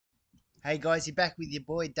Hey guys, you're back with your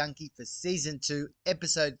boy Dunky for season 2,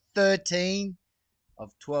 episode 13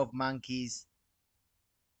 of 12 Monkeys.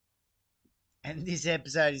 And this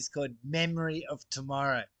episode is called Memory of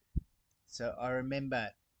Tomorrow. So I remember,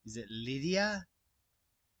 is it Lydia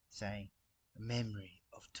saying Memory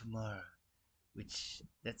of Tomorrow? Which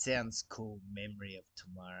that sounds cool, Memory of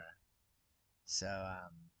Tomorrow. So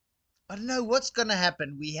I don't know what's gonna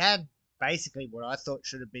happen. We had basically what I thought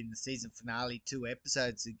should have been the season finale 2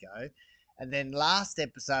 episodes ago. And then last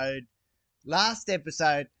episode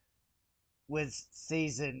was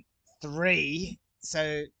season 3.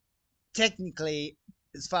 So technically,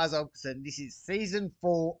 as far as I'm concerned, this is season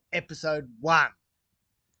 4, episode 1.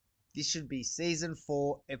 This should be season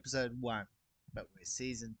 4, episode 1. But we're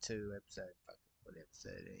season 2, episode whatever,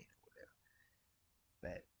 13, whatever.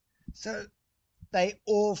 But so they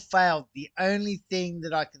all failed. The only thing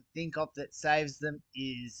that I can think of that saves them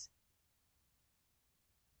is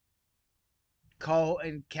Cole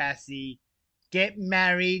and Cassie get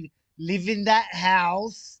married, live in that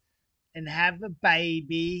house, and have a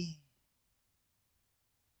baby.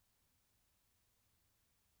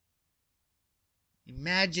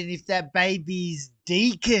 Imagine if that baby's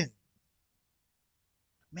Deacon.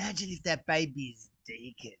 Imagine if that baby's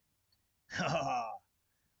Deacon. All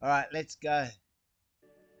right, let's go.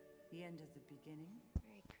 The end of the beginning.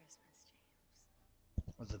 Merry Christmas,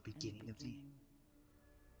 James. Or the And beginning the of the. beginning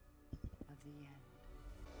of the end.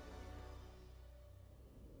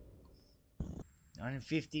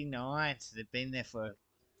 1959, so they've been there for a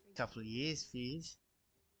couple of years, few years.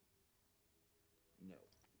 I No.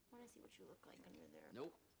 want to see what you look like under there.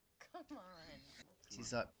 Nope. Come on.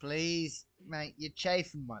 She's like, please, mate, you're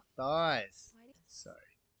chafing my thighs. Why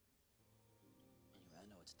Sorry. Anyway, I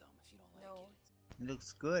know it's dumb if you don't like No. it. It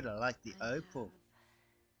looks good. I like the I opal. have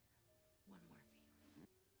one more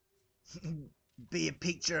for you. Be a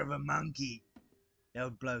picture of a monkey. That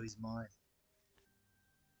would blow his mind.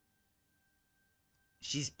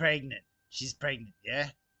 She's pregnant. She's pregnant, yeah?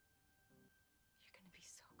 You're gonna be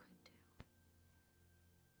so good too.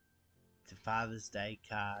 It's a Father's Day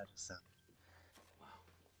card or something. Wow.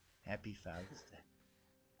 Happy Father's Day. This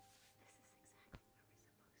is exactly where we're supposed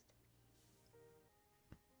to be.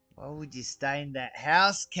 Why would you stay in that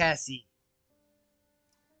house, Cassie?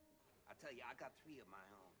 I tell you, I got 3 of my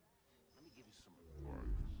own. Let me give you some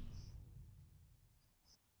advice.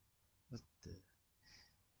 What the?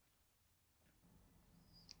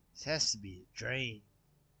 This has to be a dream.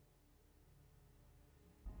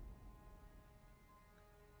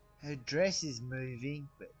 Her dress is moving,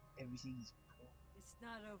 but everything's. It's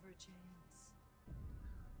not over, James.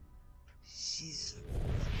 She's.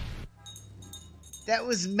 That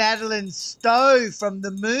was Madeline Stowe from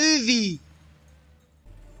the movie.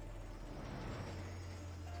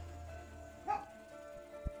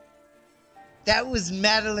 That was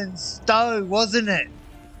Madeline Stowe, wasn't it?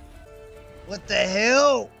 What the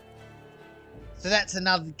hell? So that's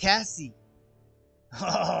another Cassie.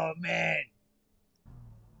 Oh, man.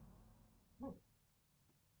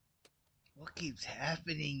 What keeps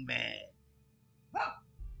happening, man?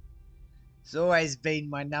 It's always been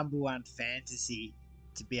my number one fantasy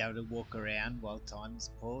to be able to walk around while time is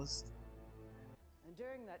paused. And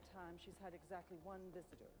during that time, she's had exactly one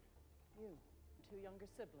visitor. You and 2 younger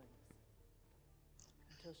siblings.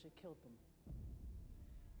 Until she killed them.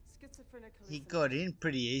 Schizophrenic He got in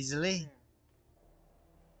pretty easily.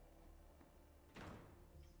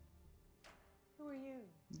 Who are you?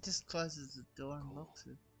 He just closes the door and locks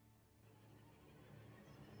it.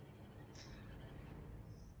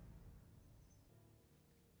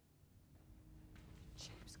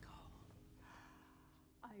 James Cole.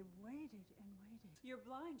 I waited and waited. You're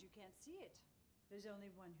blind, you can't see it. There's only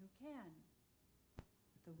one who can.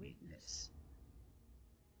 The witness.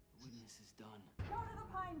 The witness is done. Go to the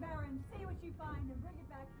Pine Barrens, see what you find, and bring it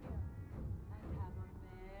back here. And have a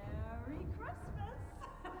Merry Christmas!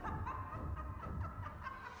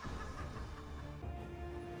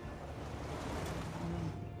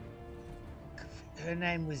 Her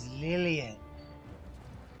name was Lillian.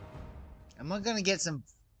 Am I gonna get some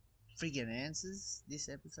friggin' answers this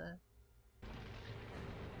episode?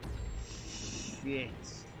 Shit.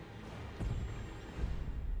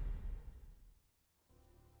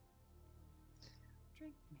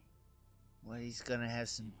 Drink me. Well, he's gonna have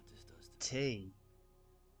some What this does to tea.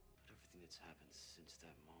 everything that's happened since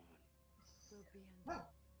that moment. Will be undone.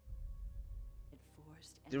 It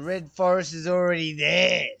forced and The Red Forest is already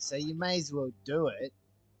there, so you may as well do it.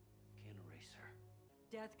 Can't erase her.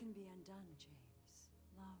 death can be undone, James.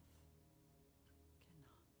 Love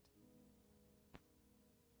cannot.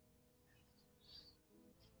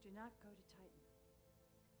 Do not go to Titan.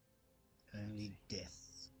 bloody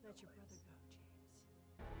death. Let your brother go, James.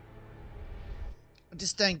 I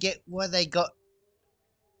just don't get why they got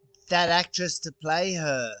that actress to play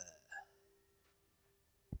her.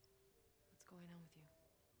 What's going on with you?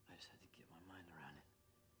 I just had to get my mind around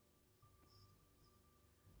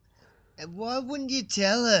it. And why wouldn't you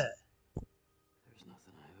tell her? There's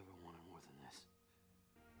nothing I've ever wanted more than this.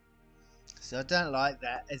 So I don't like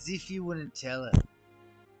that. As if you wouldn't tell her.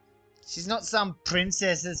 She's not some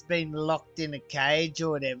princess that's been locked in a cage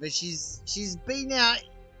or whatever. She's been out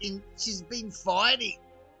in. She's been fighting.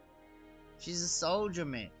 She's a soldier,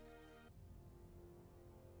 man.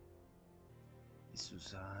 This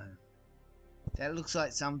was home. That looks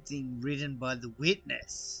like something written by the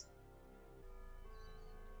witness.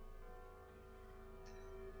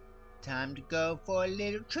 Time to go for a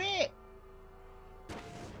little trip.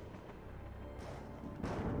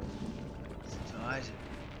 It's tight.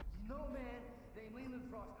 No, man. They Leland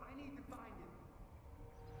Frost. I need to find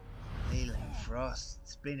him. Leland Frost.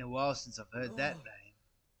 It's been a while since I've heard that name.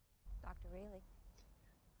 Dr. Rayleigh.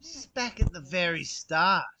 She's back at the very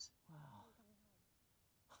start.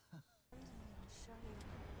 I'll show you.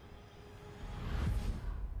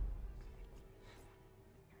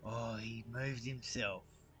 Oh, he moved himself.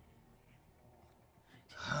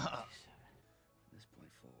 1987. From this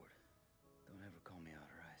point forward, don't ever call me out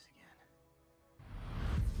her eyes again.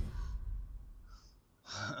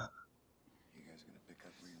 You guys gonna pick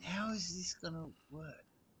up where you How is this gonna work?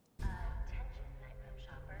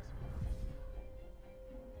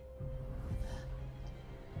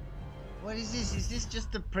 What is this? Is this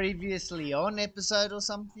just a previously on episode or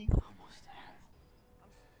something? Almost there.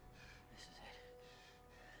 This is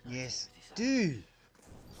it. Yes. Dude!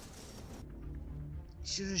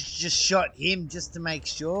 Should have just shot him just to make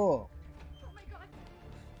sure. Oh my god.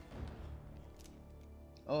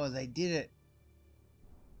 Oh, they did it.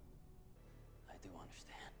 I do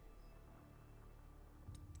understand.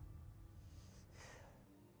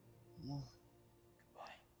 Oh,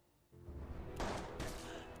 Goodbye.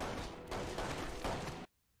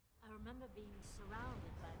 I remember being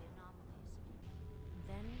surrounded by the anomalies.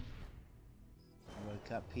 Then I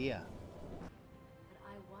woke up here. that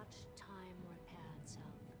I watched time repair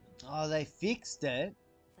itself. Oh, they fixed it.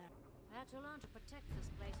 There. I had to learn to protect this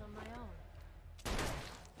place on my own.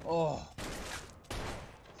 Oh.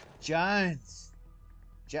 Jones.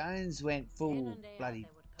 Jones went In full and day out bloody they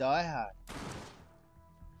would come. Die Hard.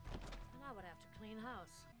 And I would have to clean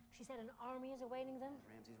house. She said an army is awaiting them.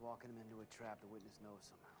 Ramsey's walking him into a trap. The witness knows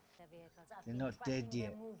somehow. Their vehicles. I've They're been not dead tracking their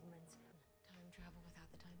yet. movements. Time travel without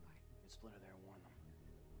the time part. Get Splinter there and warn them.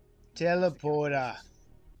 Teleporter.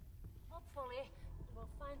 Hopefully, we'll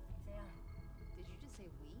find things there. Did you just say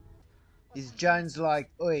we? Is Jones like,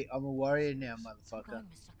 oi, I'm a warrior now, Go motherfucker. on,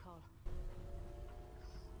 Mr. Cole.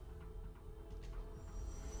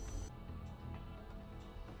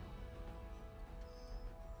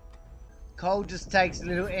 Cole just takes a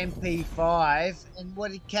little MP5, and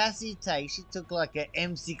what did Cassie take? She took like a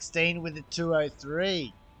M16 with a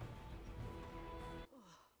 203.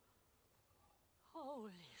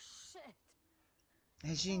 Holy shit!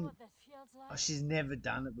 Has she? You know what that feels like? Oh, she's never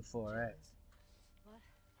done it before, eh? What?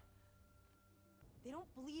 They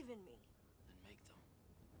don't believe in me. Then make them.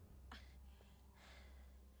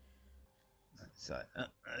 So,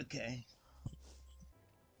 okay.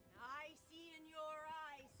 I see in your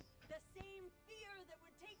eyes the same fear that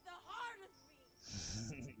would take the heart of me.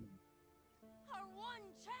 Our one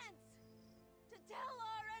chance to tell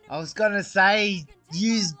our enemies. I was gonna say,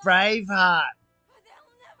 use Braveheart. But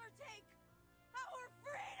they'll never take our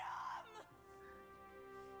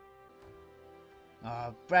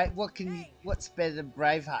freedom. What's better than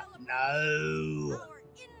Braveheart? No. Our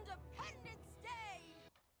Independence Day.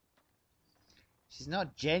 She's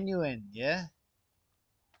not genuine, yeah?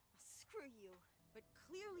 Screw you. But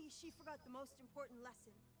clearly she forgot the most important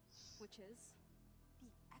lesson, which is be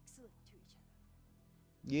excellent to each other.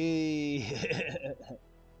 Yeah.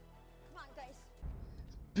 Come on, guys.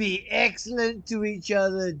 Be excellent to each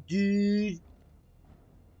other, dude.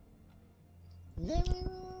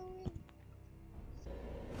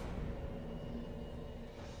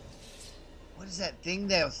 What is that thing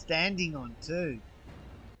they were standing on, too?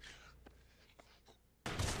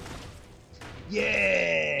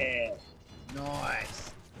 Yeah!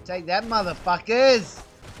 Nice. Take that, motherfuckers!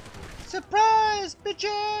 Surprise,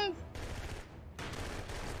 bitches!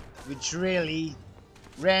 Which really,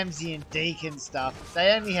 Ramsey and Deacon stuff,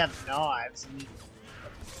 they only have knives. And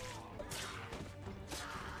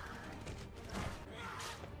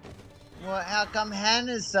well, how come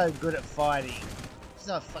Hannah's so good at fighting? She's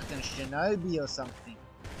not fucking shinobi or something.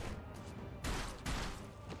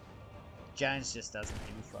 Jones just doesn't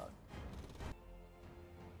give a fuck.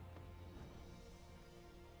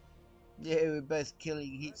 Yeah, we're both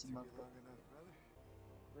killing hits and Long enough, brother.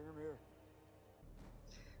 Bring him here.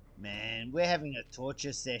 Man, we're having a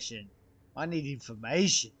torture session. I need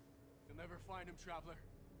information. You'll never find him, traveler.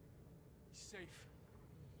 He's safe.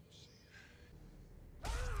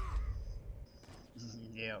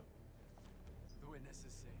 Yep. The witness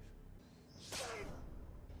is safe. The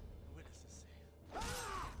witness is safe.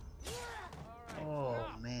 All right,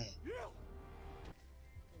 Oh man.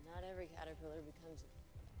 And not every caterpillar becomes a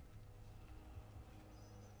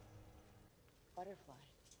butterfly.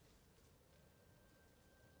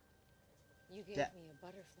 You gave That- me a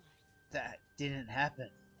butterfly. That didn't happen.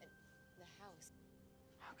 The house.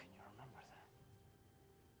 How can you remember that?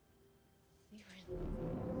 We were in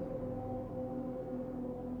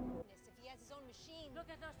if he has his own machine. Look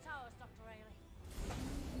at those towers, Dr. Rayleigh.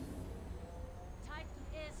 Titan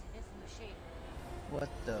is his machine. What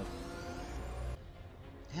the?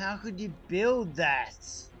 How could you build that?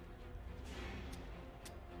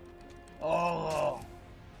 Oh.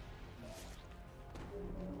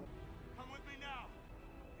 come with me now.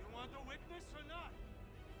 You want a witness or not?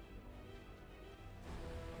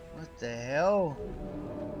 What the hell?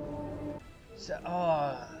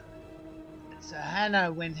 So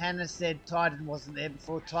Hannah, when Hannah said Titan wasn't there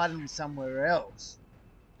before, Titan was somewhere else.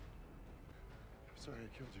 I'm sorry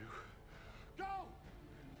I killed you. Go!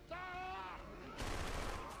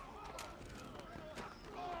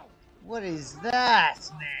 What is that,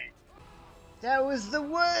 man? That was the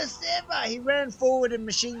worst ever. He ran forward and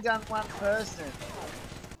machine gunned one person.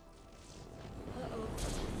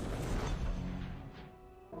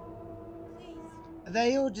 Please. Are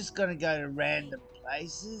they all just gonna go to random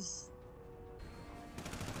places?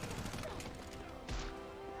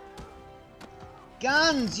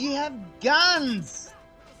 Guns! You have guns!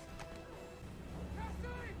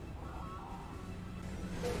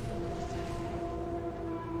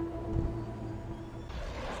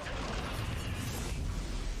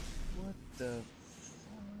 What the fuck?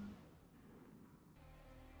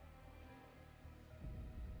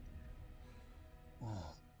 Oh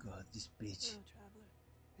god, this bitch. traveler.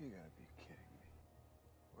 You gotta be kidding me.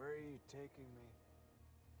 Where are you taking me?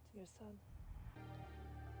 To your son.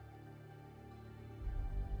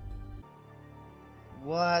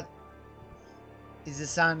 What is the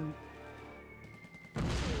son?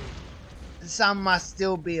 The son must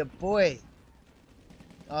still be a boy.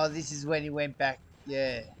 Oh, this is when he went back.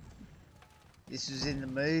 Yeah. This was in the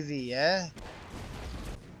movie, yeah?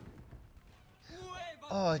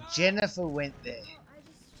 Oh, Jennifer went there. I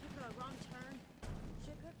just took a wrong turn.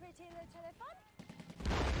 Je peux prêter le téléphone?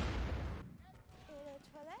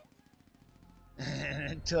 Et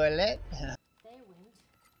le toilette? Toilet? They went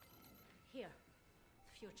here.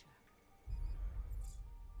 Future.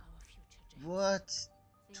 Our future, James. What?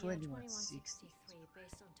 The year 2160. 2163,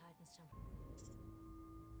 based on Titan's temper.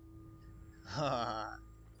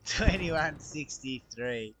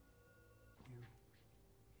 2163.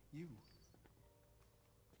 You.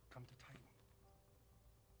 Come to Titan.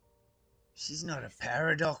 She's not a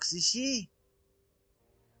paradox, is she?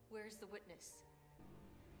 Where's the witness?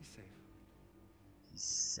 He's safe. He's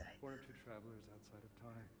safe. One or two travelers outside of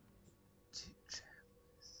time. Two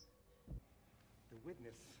travelers. The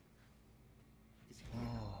witness is here.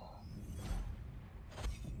 Oh.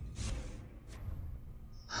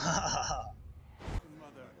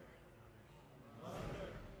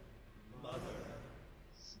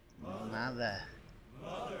 Mother.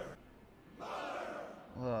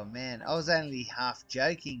 Oh man, I was only half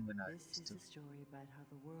joking when I This is took a story about how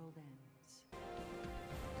the world ends.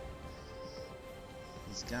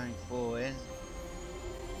 He's going forward.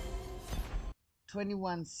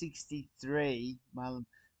 2163, Marlon.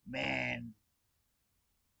 Man.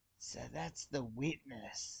 So that's the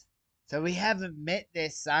witness. So we haven't met their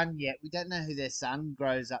son yet. We don't know who their son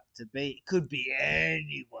grows up to be. It could be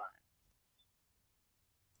anyone.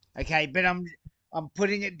 Okay, but I'm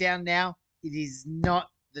putting it down now. It is not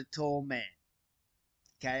the tall man.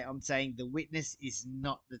 Okay, I'm saying the witness is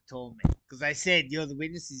not the tall man. Because I said, you're the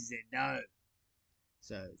witness. He said, no.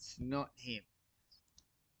 So it's not him.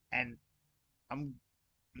 And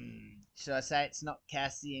should I say it's not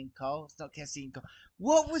Cassie and Cole? It's not Cassie and Cole.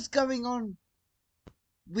 What was going on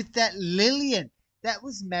with that Lillian? That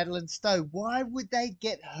was Madeline Stowe. Why would they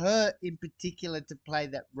get her in particular to play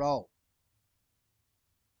that role?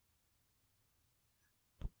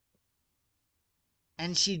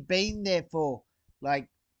 And she'd been there for like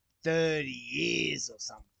 30 years or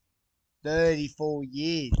something. 34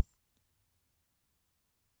 years.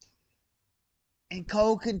 And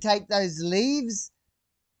Cole can take those leaves.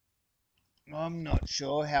 I'm not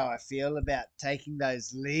sure how I feel about taking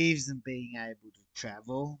those leaves and being able to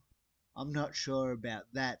travel. I'm not sure about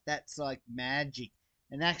that. That's like magic.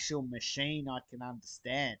 An actual machine I can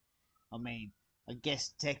understand. I mean, I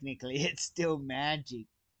guess technically it's still magic,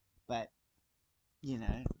 but you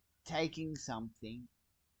know, taking something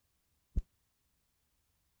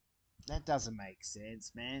that doesn't make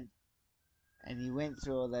sense, man. And he went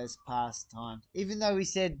through all those past times. Even though he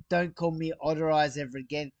said, "Don't call me Otter Eyes ever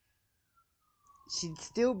again," she'd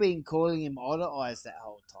still been calling him Otter Eyes that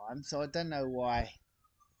whole time. So I don't know why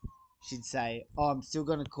she'd say, "Oh, I'm still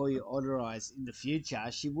gonna call you Otter Eyes in the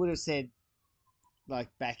future." She would have said,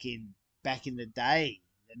 like back in the day,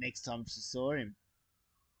 the next time she saw him,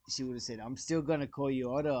 she would have said, "I'm still gonna call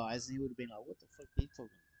you Otter Eyes," and he would have been like, "What the fuck are you talking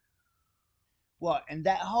about?" What? And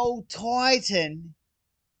that whole Titan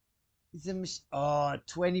is a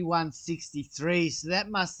 2163. So that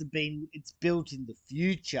must have been it's built in the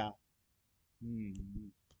future. Hmm.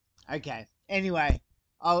 Okay. Anyway,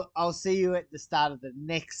 I'll see you at the start of the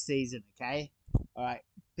next season. Okay. All right.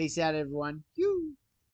 Peace out, everyone. You.